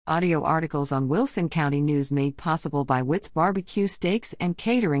Audio articles on Wilson County News made possible by Witt's Barbecue Steaks and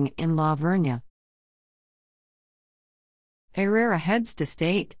Catering in La Vernia. Herrera heads to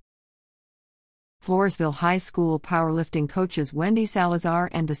state. Floresville High School powerlifting coaches Wendy Salazar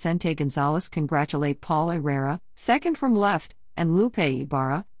and Vicente Gonzalez congratulate Paul Herrera, second from left, and Lupe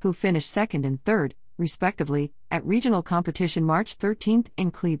Ibarra, who finished second and third, respectively, at regional competition March 13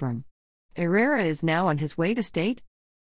 in Cleburne. Herrera is now on his way to state,